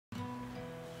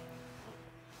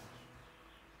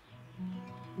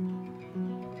Stand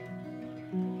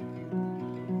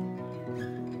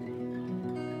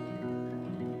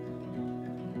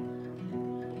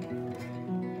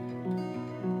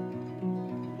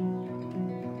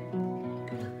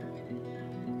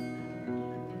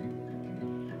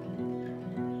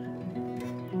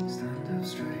up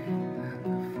straight at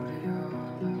the foot of your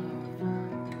lover.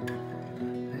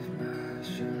 Lift my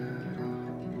shirt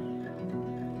off.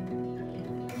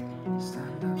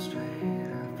 Stand up straight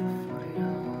at the foot of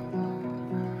your lover.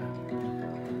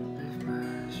 Lift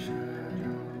my shirt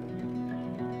off.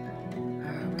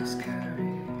 I was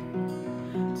carried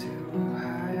to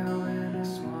Ohio in a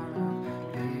swarm of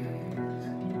bees.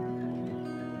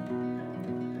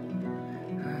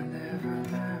 I never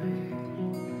married.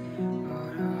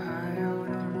 Ohio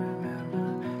don't remember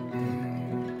me.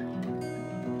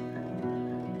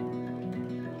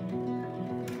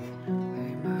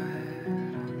 Lay my head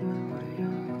on the hood of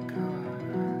your car.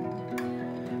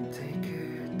 Take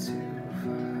it too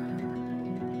far.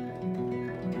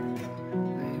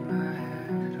 Lay my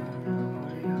head on the hood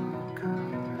of your car.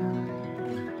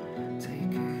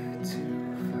 Take it too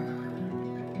far.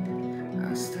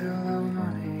 I still owe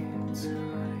money to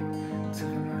the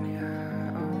money I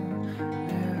own.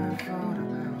 Never thought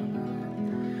about love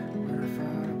when I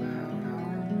thought about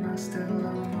home. I still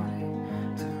owe money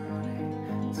to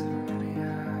the money I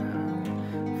own.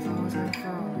 Floors are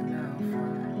falling out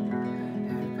from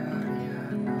everybody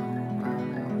I know. I'm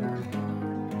on a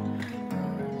board,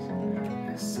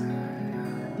 yes I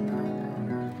am. I'm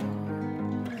on a board,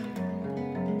 I'm on a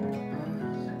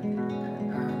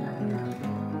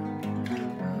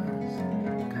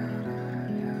board, God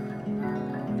I am. I'm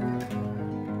on a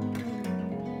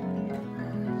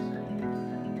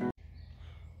board.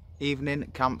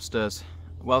 Evening campsters,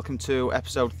 welcome to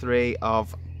episode 3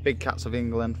 of Big Cats of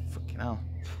England. Fucking hell.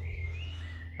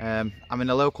 I'm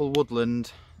in a local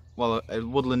woodland, well, a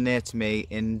woodland near to me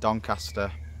in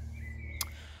Doncaster.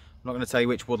 I'm not going to tell you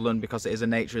which woodland because it is a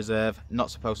nature reserve,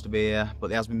 not supposed to be here, but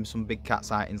there has been some big cat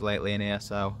sightings lately in here,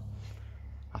 so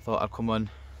I thought I'd come and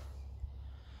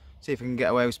see if I can get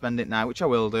away with spending it now, which I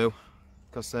will do,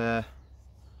 because it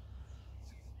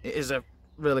is a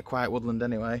really quiet woodland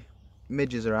anyway.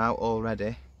 Midges are out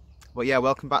already. But yeah,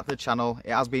 welcome back to the channel.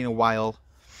 It has been a while.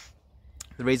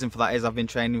 The reason for that is I've been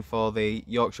training for the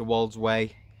Yorkshire Wolds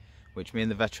Way, which me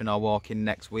and the veteran are walking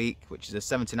next week, which is a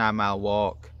 79-mile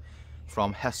walk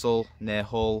from Hessle near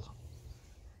Hull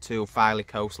to Filey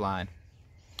coastline.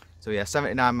 So yeah,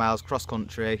 79 miles cross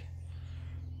country,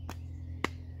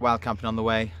 wild camping on the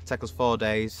way. Take us 4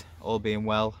 days, all being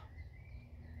well.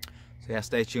 So yeah,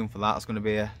 stay tuned for that. It's going to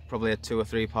be probably a 2 or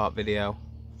 3 part video.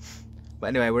 But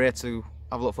anyway, we're here to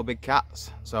have a look for big cats.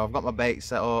 So I've got my bait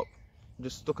set up,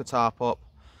 just stuck a tarp up.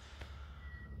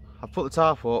 I've put the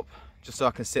tarp up just so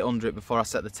I can sit under it before I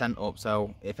set the tent up,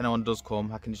 so if anyone does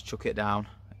come I can just chuck it down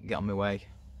and get on my way.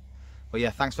 But yeah,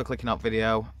 thanks for clicking that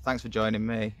video, thanks for joining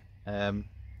me. I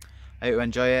hope you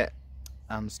enjoy it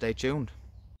and stay tuned.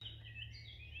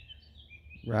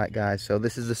 Right guys, so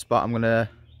this is the spot I'm gonna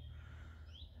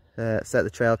set the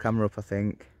trail camera up. I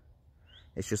think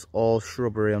it's just all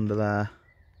shrubbery under there,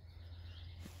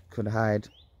 could hide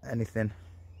anything,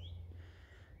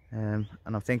 and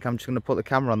I think I'm just going to put the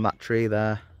camera on that tree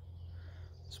there,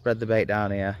 spread the bait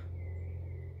down here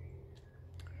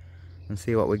and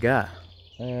see what we get.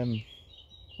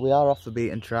 We are off the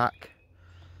beaten track.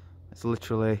 It's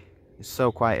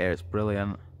so quiet here, it's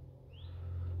brilliant.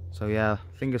 So yeah,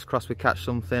 fingers crossed we catch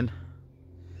something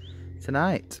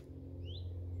tonight.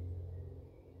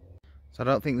 So I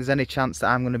don't think there's any chance that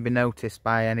I'm going to be noticed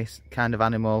by any kind of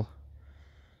animal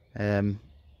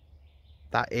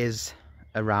that is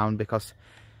around, because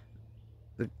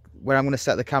where I'm going to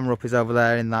set the camera up is over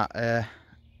there in that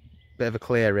bit of a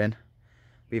clearing.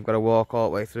 But you've got to walk all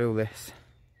the way through this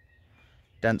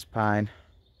dense pine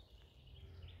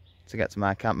to get to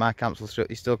my camp. My camp's,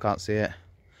 you still can't see it.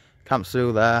 Camp's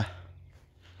through there,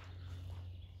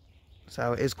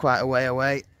 so it is quite a way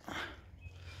away.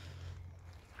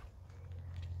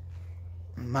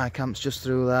 My camp's just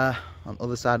through there on the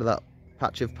other side of that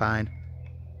patch of pine.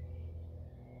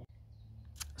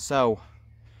 So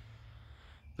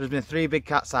there's been 3 big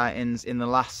cat sightings in the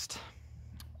last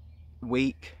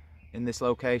week in this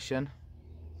location,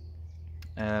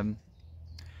 and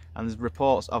there's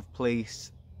reports of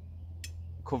police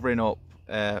covering up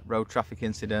a road traffic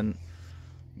incident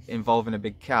involving a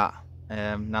big cat.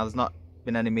 Now there's not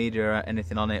been any media or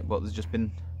anything on it, but there's just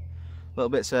been little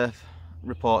bits of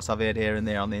reports I've heard here and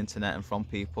there on the internet and from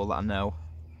people that I know.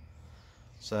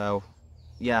 So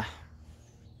yeah,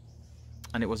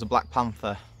 and it was a black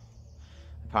panther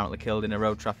apparently killed in a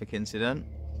road traffic incident.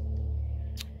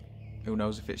 Who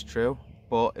knows if it's true?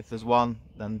 But if there's one,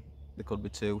 then there could be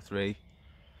two, three.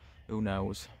 Who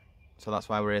knows? So that's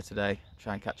why we're here today,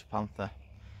 try and catch a panther.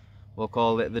 We'll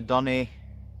call it the Donny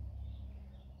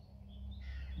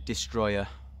Destroyer.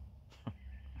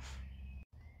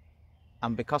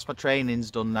 And because my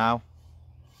training's done now,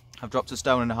 I've dropped 1.5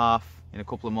 stone in a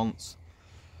couple of months.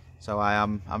 So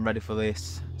I'm ready for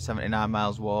this 79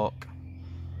 miles walk.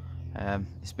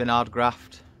 It's been hard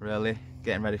graft, really,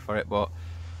 getting ready for it, but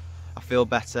I feel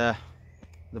better.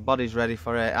 The body's ready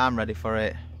for it, I'm ready for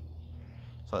it.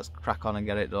 So let's crack on and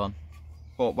get it done.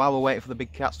 But while we're waiting for the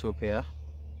big cats to appear,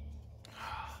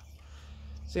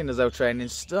 seeing as though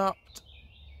training's stopped,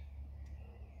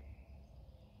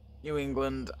 New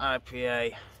England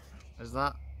IPA, is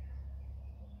that?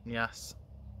 Yes.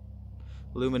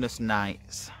 Luminous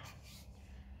Nights.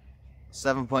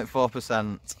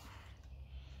 7.4%.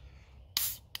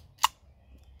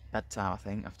 Bedtime, I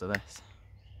think, after this.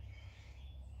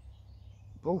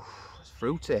 Oh, it's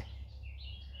fruity.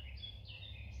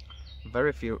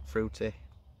 Very fruity.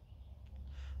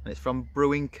 And it's from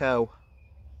Brewing Co.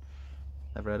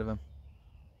 Never heard of them.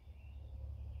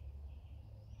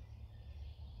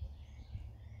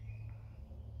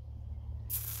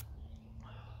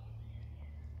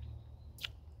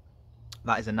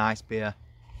 That is a nice beer.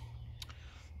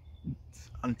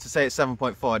 And to say it's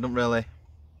 7.4, I don't really...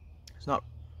 It's not...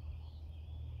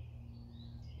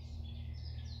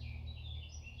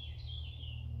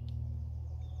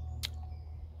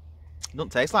 It doesn't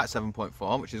taste like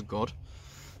 7.4, which is good.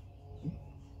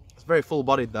 It's very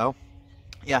full-bodied though.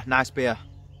 Yeah, nice beer.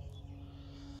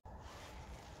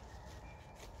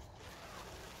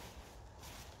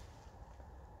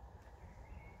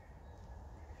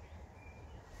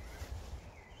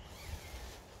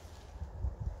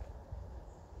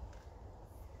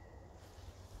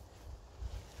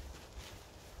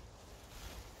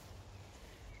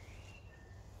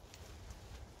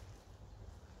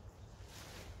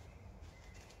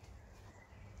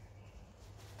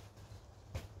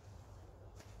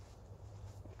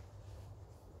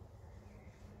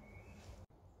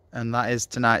 And that is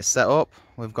tonight's setup.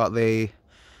 We've got the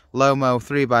Lomo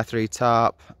 3x3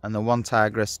 tarp and the One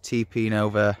Tigress TP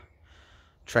Nova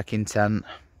trekking tent,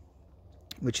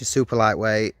 which is super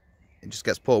lightweight. It just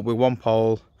gets put up with one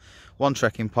pole, one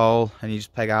trekking pole, and you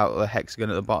just peg out the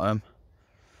hexagon at the bottom.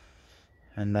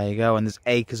 And there you go, and there's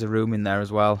acres of room in there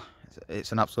as well.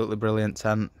 It's an absolutely brilliant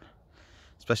tent,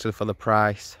 especially for the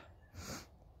price.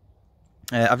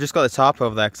 I've just got the tarp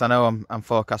over there because I know I'm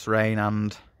forecast rain,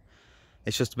 and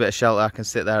it's just a bit of shelter. I can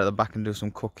sit there at the back and do some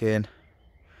cooking.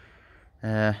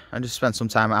 And just spend some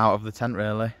time out of the tent,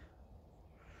 really.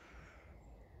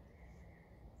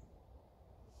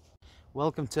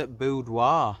 Welcome to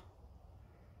Boudoir.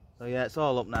 So yeah, it's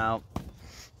all up now.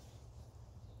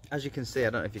 As you can see,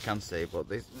 I don't know if you can see, but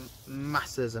there's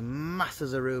masses and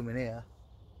masses of room in here.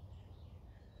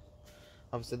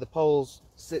 Obviously the poles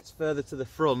sits further to the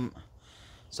front,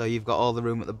 so you've got all the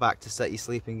room at the back to set your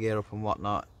sleeping gear up and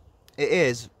whatnot. It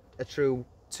is a true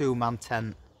two-man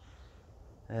tent.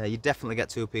 You definitely get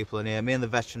two people in here. Me and the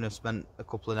veteran have spent a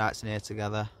couple of nights in here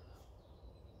together.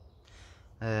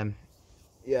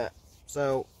 Yeah,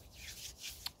 so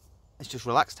it's just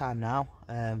relax time now.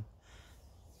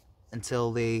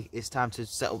 Until it's time to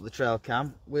set up the trail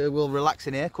cam. We will relax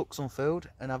in here, cook some food,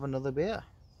 and have another beer.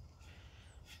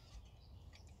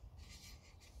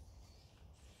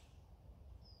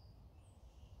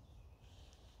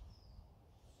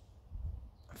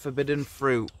 Forbidden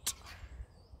fruit.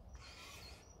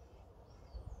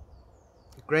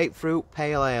 Grapefruit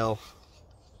pale ale.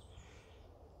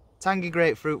 Tangy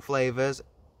grapefruit flavours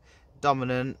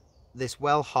dominant this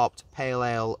well-hopped pale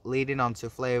ale, leading on to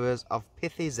flavours of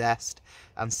pithy zest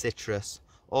and citrus,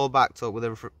 all backed up with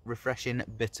a refreshing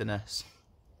bitterness.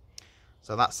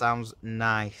 So that sounds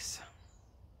nice.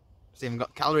 It's even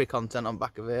got calorie content on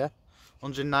back of here.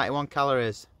 191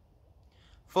 calories,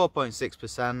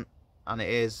 4.6%, and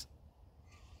it's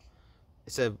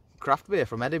a craft beer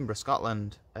from Edinburgh,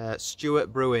 Scotland.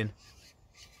 Stewart Brewing.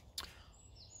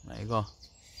 There you go.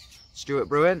 Stewart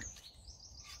Brewing.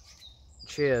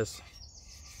 Cheers.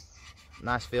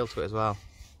 Nice feel to it as well,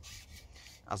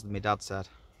 as my dad said.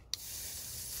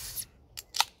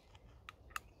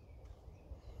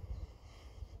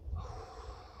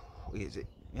 Is it?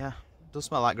 Yeah, it does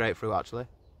smell like grapefruit actually.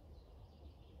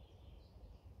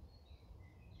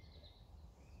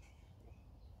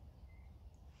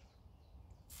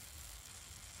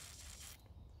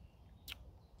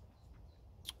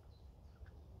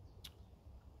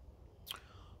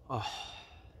 Oh.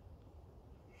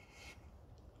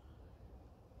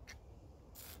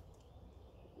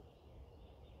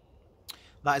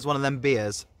 That is one of them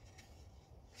beers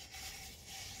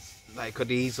that you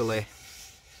could easily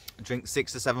drink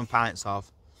 6 to 7 pints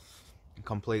of and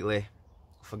completely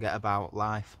forget about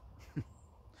life.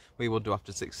 We would do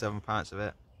after 6 to 7 pints of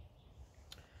it.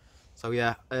 So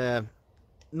yeah,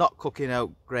 not cooking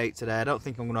out great today. I don't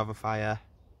think I'm gonna have a fire.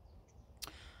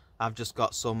 I've just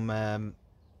got some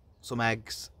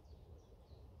eggs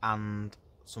and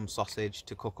some sausage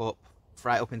to cook up,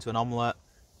 fry it up into an omelette,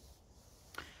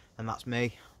 and that's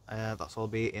me. That's all I'll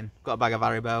be eating. Got a bag of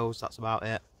Haribos, that's about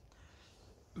it.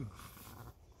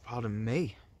 Pardon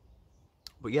me.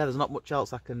 But yeah, there's not much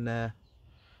else I can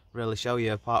really show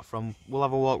you apart from we'll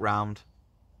have a walk round.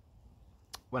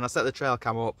 When I set the trail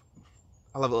cam up,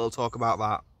 I'll have a little talk about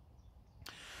that.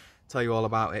 Tell you all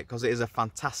about it, because it is a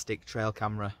fantastic trail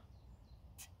camera.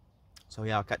 So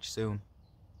yeah, I'll catch you soon.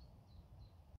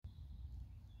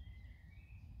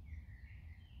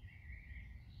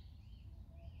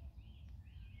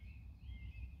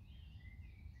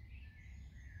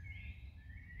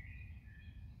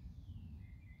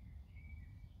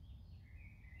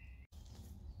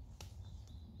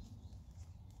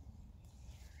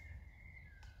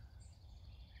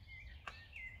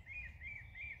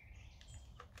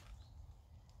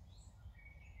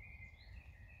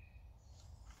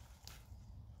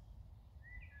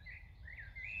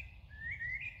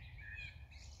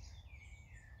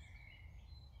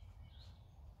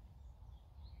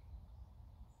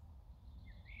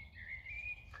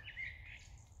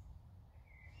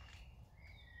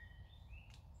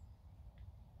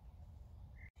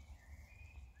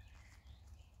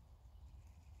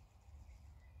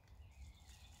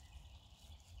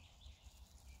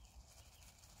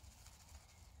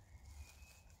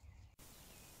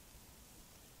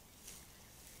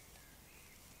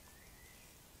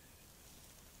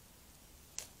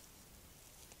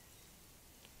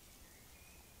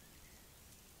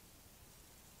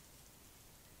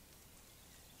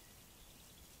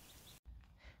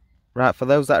 Right, for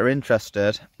those that are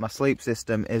interested, my sleep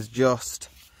system is just...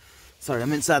 Sorry,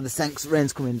 I'm inside the tent because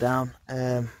rain's coming down.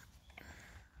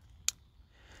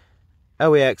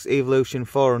 OEX Evolution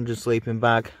 400 sleeping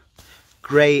bag.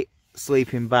 Great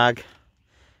sleeping bag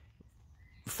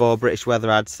for British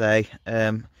weather, I'd say.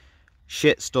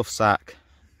 Shit stuff sack.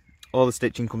 All the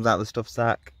stitching comes out of the stuff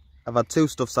sack. I've had 2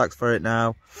 stuff sacks for it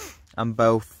now, and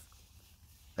both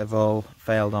have all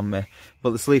failed on me.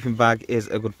 But the sleeping bag is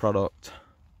a good product.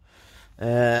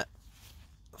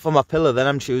 For my pillow then,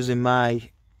 I'm choosing my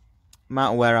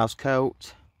Mountain Warehouse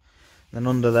coat. Then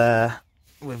under there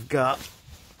we've got,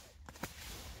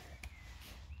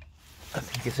 I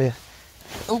think it's here,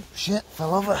 oh shit,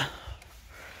 fell over,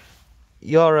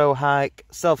 Euro Hike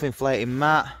self-inflating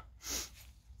mat.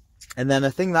 And then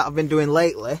a thing that I've been doing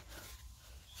lately,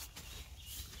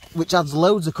 which adds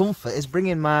loads of comfort, is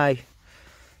bringing my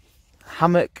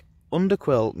hammock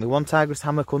underquilt, my One Tigress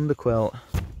hammock underquilt.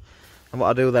 And what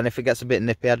I do then, if it gets a bit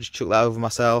nippy, I just chuck that over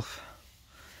myself.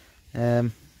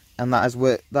 And that has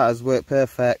worked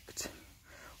perfect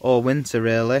all winter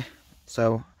really.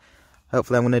 So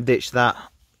hopefully I'm going to ditch that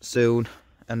soon,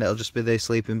 and it'll just be the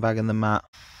sleeping bag and the mat.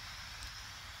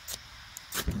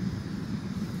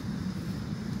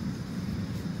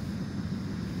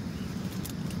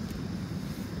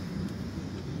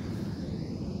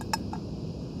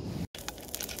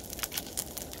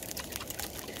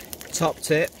 Top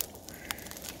tip: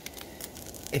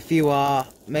 if you are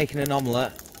making an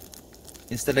omelette,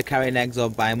 instead of carrying eggs or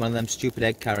buying one of them stupid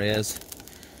egg carriers,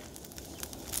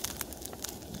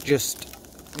 just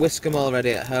whisk them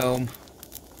already at home.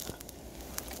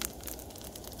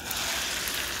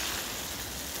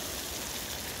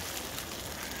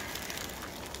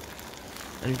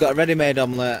 And you've got a ready-made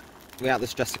omelette without the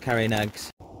stress of carrying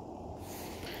eggs.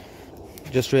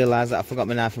 Just realised that I forgot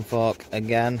my knife and fork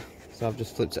again, so I've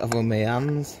just flipped it over with my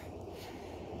hands.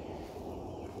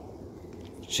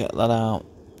 Check that out.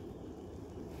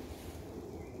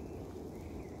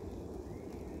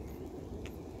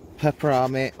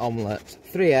 Pepperami omelette.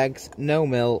 3 eggs, no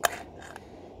milk,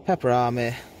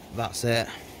 pepperami, that's it.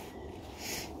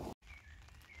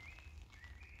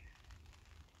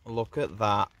 Look at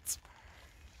that.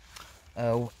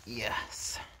 Oh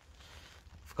yes.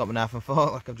 Forgot my knife and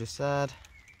fork like I've just said.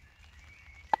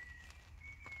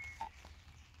 I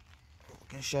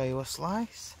can show you a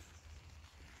slice.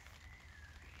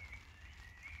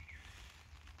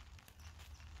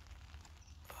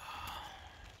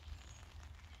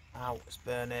 Ow, it's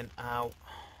burning, ow.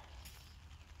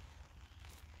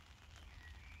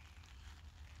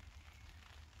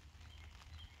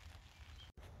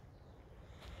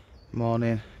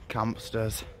 Morning,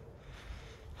 campsters.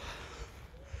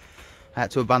 I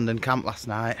had to abandon camp last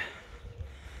night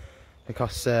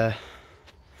because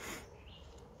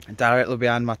directly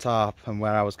behind my tarp and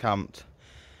where I was camped,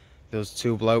 there was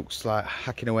two blokes like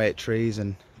hacking away at trees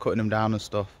and cutting them down and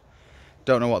stuff.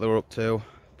 Don't know what they were up to,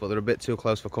 but they're a bit too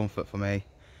close for comfort for me.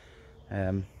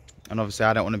 And obviously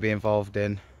I don't want to be involved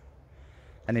in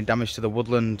any damage to the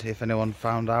woodland if anyone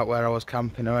found out where I was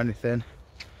camping or anything.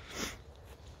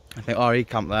 I think he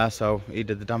camped there, so he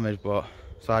did the damage, but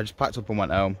so I just packed up and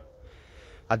went home.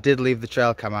 I did leave the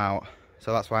trail cam out,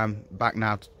 so that's why I'm back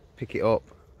now to pick it up.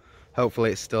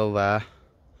 Hopefully it's still there,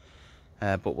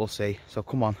 but we'll see. So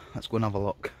come on, let's go and have a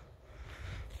look.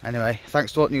 Anyway,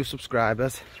 thanks to all new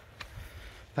subscribers,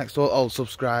 thanks to all old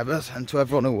subscribers, and to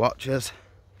everyone who watches.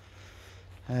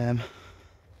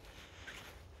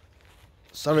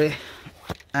 Sorry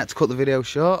I had to cut the video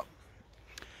short.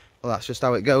 Well, that's just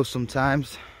how it goes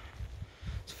sometimes.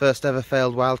 It's the first ever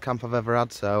failed wild camp I've ever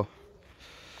had, so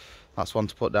that's one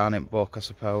to put down in book, I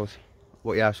suppose.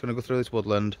 But yeah, I'm just going to go through this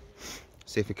woodland,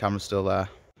 see if the camera's still there.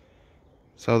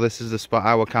 So this is the spot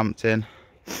I were camped in,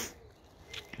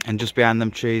 and just behind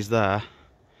them trees there,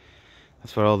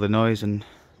 that's where all the noise and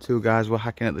two guys were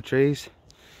hacking at the trees.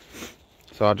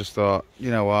 So I just thought, you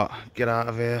know what, get out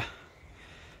of here,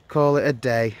 call it a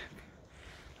day.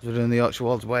 We're doing the Yorkshire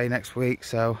Wolds Way next week,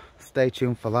 so stay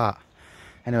tuned for that.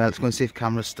 Anyway, let's go and see if the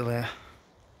camera's still here.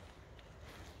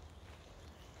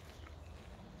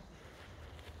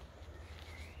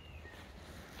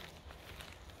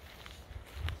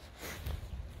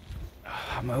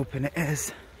 I'm hoping it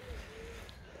is.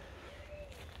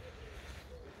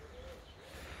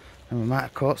 And we might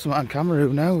have caught something on camera,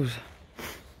 who knows?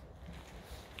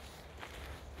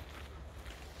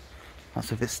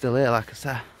 That's if it's still here, like I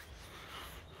said.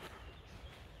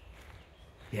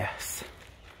 Yes.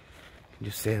 You can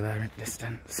just see it there in the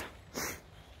distance.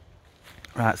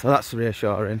 Right, so that's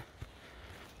reassuring.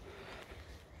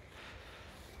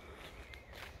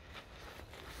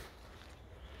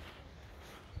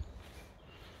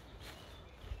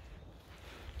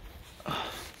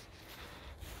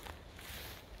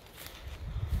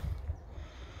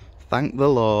 Thank the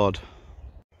Lord.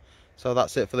 So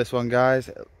that's it for this one, guys.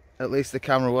 At least the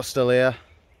camera was still here.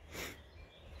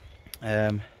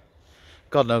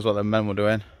 God knows what the men were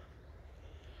doing,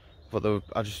 but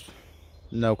I just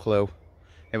no clue.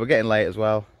 Yeah, we're getting late as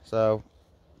well, so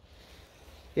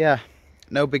yeah,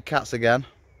 no big cats again.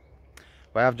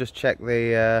 But I have just checked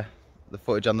the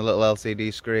footage on the little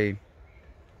LCD screen,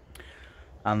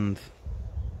 and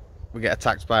we get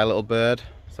attacked by a little bird.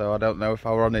 So I don't know if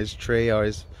I were on his tree or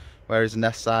where his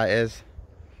nest site is.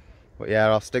 But yeah,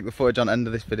 I'll stick the footage on the end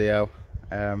of this video.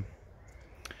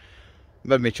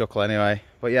 Made me chuckle anyway.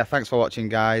 But yeah, thanks for watching,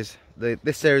 guys.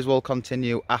 This series will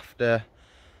continue after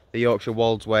the Yorkshire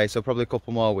Wolds Way, so probably a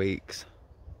couple more weeks,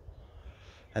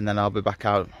 and then I'll be back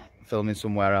out filming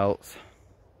somewhere else.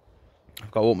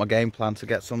 I've got to up my game plan to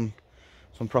get some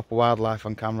proper wildlife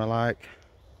on camera, like.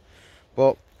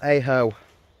 But hey ho.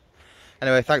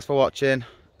 Anyway, thanks for watching.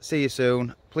 See you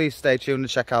soon. Please stay tuned and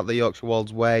check out the Yorkshire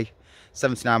Wolds Way.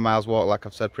 79 miles walk, like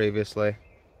I've said previously.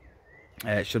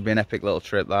 It should be an epic little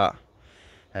trip, that.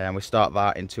 And we start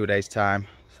that in 2 days' time.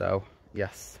 So,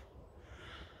 yes.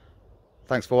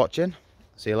 Thanks for watching.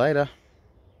 See you later.